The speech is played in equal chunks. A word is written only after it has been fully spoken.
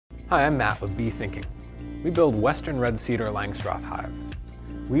Hi, I'm Matt with Bee Thinking. We build Western red cedar Langstroth hives.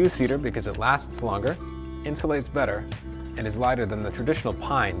 We use cedar because it lasts longer, insulates better, and is lighter than the traditional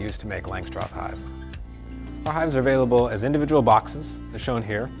pine used to make Langstroth hives. Our hives are available as individual boxes, as shown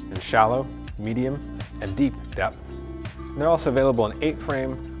here, in shallow, medium, and deep depths. And they're also available in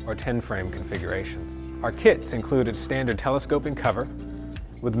 8-frame or 10-frame configurations. Our kits include a standard telescoping cover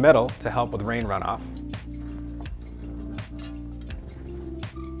with metal to help with rain runoff.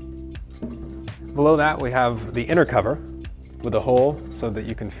 Below that we have the inner cover with a hole so that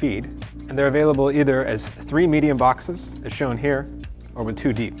you can feed. And they're available either as 3 medium boxes, as shown here, or with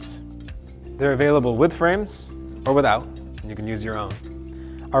 2 deeps. They're available with frames or without, and you can use your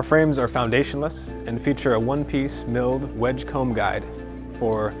own. Our frames are foundationless and feature a one-piece milled wedge comb guide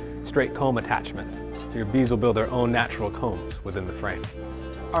for straight comb attachment. So your bees will build their own natural combs within the frame.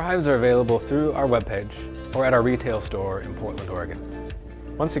 Our hives are available through our webpage or at our retail store in Portland, Oregon.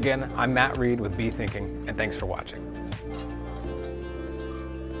 Once again, I'm Matt Reed with Bee Thinking, and thanks for watching.